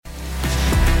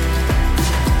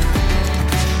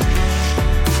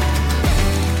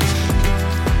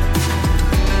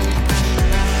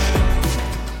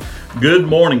Good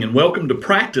morning and welcome to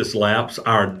Practice Laps,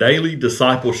 our daily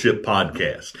discipleship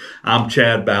podcast. I'm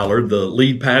Chad Ballard, the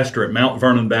lead pastor at Mount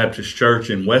Vernon Baptist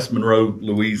Church in West Monroe,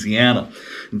 Louisiana.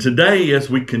 And today, as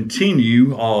we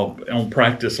continue on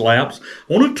Practice Laps,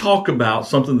 I want to talk about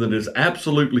something that is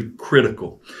absolutely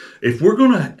critical. If we're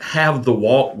going to have the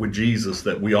walk with Jesus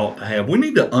that we ought to have, we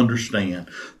need to understand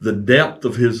the depth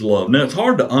of His love. Now, it's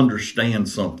hard to understand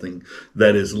something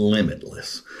that is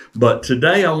limitless. But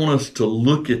today I want us to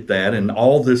look at that, and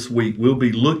all this week we'll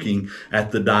be looking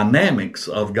at the dynamics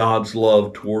of God's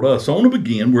love toward us. So I want to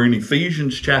begin. We're in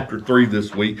Ephesians chapter 3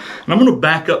 this week, and I'm going to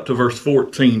back up to verse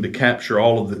 14 to capture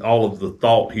all of the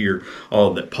thought here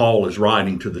that Paul is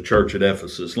writing to the church at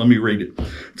Ephesus. Let me read it.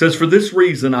 It says, "For this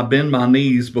reason I bend my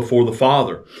knees before the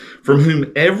Father, from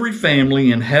whom every family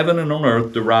in heaven and on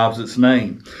earth derives its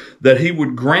name, that He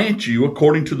would grant you,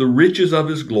 according to the riches of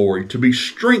His glory, to be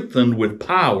strengthened with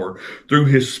power through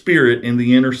His Spirit in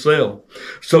the inner self,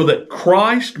 so that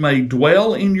Christ may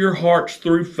dwell in your hearts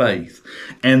through faith,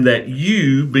 and that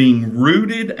you, being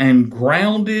rooted and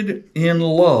grounded in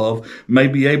love, may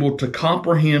be able to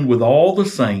comprehend with all the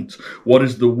saints what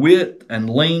is the width and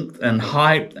length and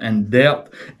height and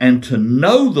depth, and to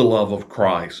know the love of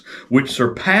Christ, which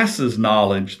surpasses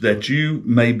knowledge, that you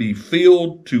may be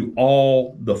filled to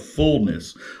all the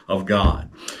fullness of God."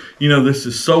 You know, this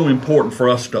is so important for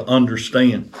us to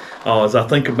understand. As I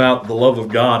think about the love of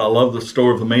God, I love the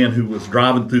story of a man who was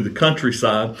driving through the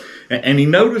countryside, and he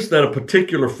noticed that a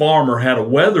particular farmer had a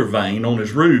weather vane on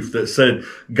his roof that said,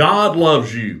 "God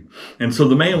loves you." And so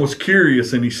the man was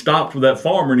curious, and he stopped with that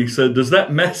farmer and he said, "Does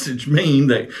that message mean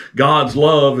that God's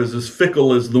love is as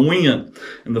fickle as the wind?"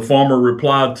 And the farmer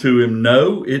replied to him,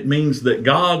 "No, it means that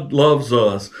God loves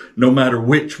us no matter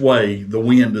which way the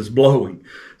wind is blowing."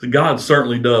 God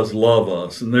certainly does love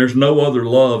us, and there's no other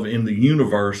love in the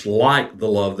universe like the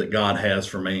love that God has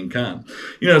for mankind.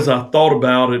 You know, as I thought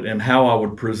about it and how I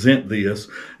would present this,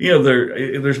 you know,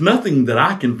 there's nothing that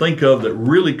I can think of that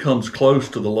really comes close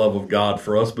to the love of God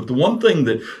for us. But the one thing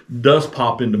that does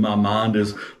pop into my mind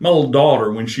is my little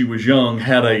daughter, when she was young,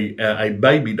 had a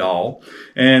baby doll,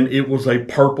 and it was a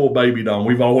purple baby doll.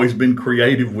 We've always been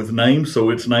creative with names, so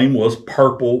its name was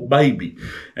Purple Baby.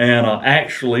 And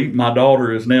actually, my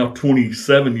daughter is now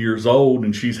 27 years old,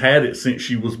 and she's had it since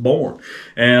she was born,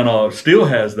 and still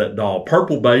has that doll.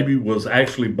 Purple Baby was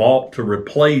actually bought to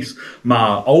replace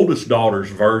my oldest daughter's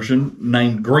version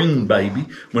named Green Baby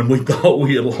when we thought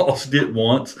we had lost it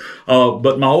once.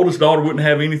 But my oldest daughter wouldn't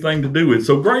have anything to do with it.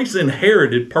 So Grace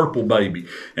inherited Purple Baby,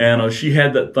 and she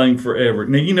had that thing forever.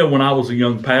 Now, you know, when I was a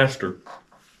young pastor,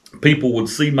 people would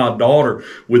see my daughter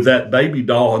with that baby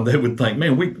doll, and they would think,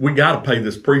 "Man, we got to pay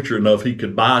this preacher enough he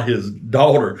could buy his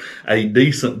daughter a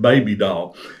decent baby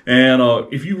doll." And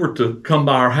if you were to come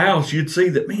by our house, you'd see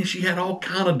that, man, she had all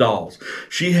kind of dolls.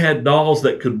 She had dolls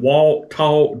that could walk,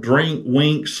 talk, drink,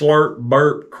 wink, slurp,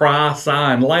 burp, cry,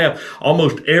 sigh, and laugh.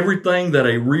 Almost everything that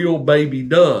a real baby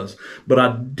does. But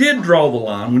I did draw the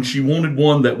line when she wanted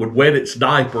one that would wet its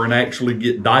diaper and actually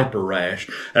get diaper rash.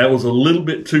 That was a little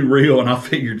bit too real, and I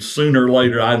figured sooner or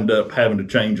later I'd end up having to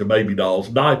change a baby doll's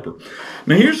diaper.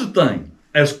 Now, here's the thing.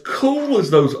 As cool as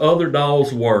those other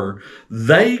dolls were,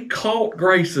 they caught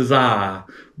Grace's eye,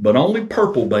 but only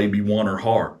Purple Baby won her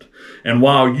heart. And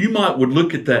while you would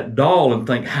look at that doll and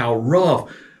think, how rough,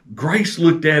 Grace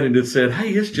looked at it and said, "Hey,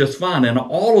 it's just fine." And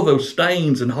all of those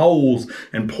stains and holes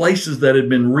and places that had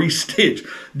been restitched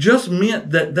just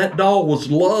meant that that doll was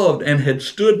loved and had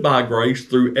stood by Grace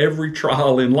through every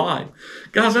trial in life.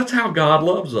 Guys, that's how God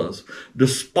loves us.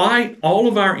 Despite all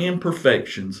of our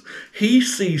imperfections, He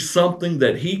sees something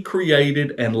that He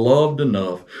created and loved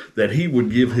enough that He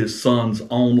would give His Son's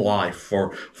own life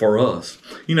for us.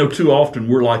 You know, too often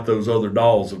we're like those other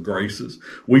dolls of Grace's.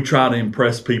 We try to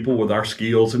impress people with our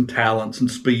skills and talents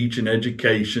and speech and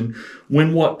education,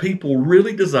 when what people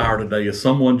really desire today is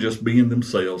someone just being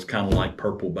themselves, kind of like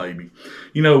Purple Baby.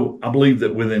 You know, I believe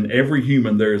that within every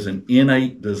human there is an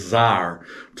innate desire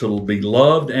to be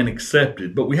loved and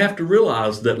accepted, but we have to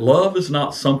realize that love is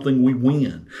not something we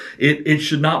win. It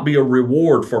should not be a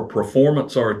reward for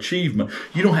performance or achievement.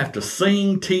 You don't have to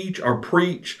sing, teach, or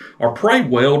preach, or pray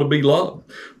well to be loved.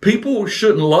 People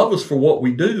shouldn't love us for what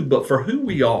we do, but for who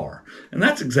we are. And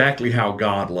that's exactly how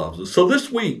God loves us. So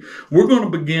this week, we're going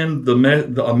to begin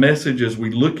a message as we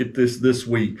look at this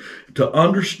week to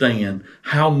understand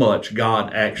how much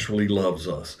God actually loves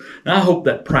us. Now, I hope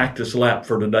that practice lap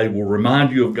for today will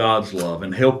remind you of God's love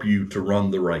and help you to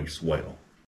run the race well.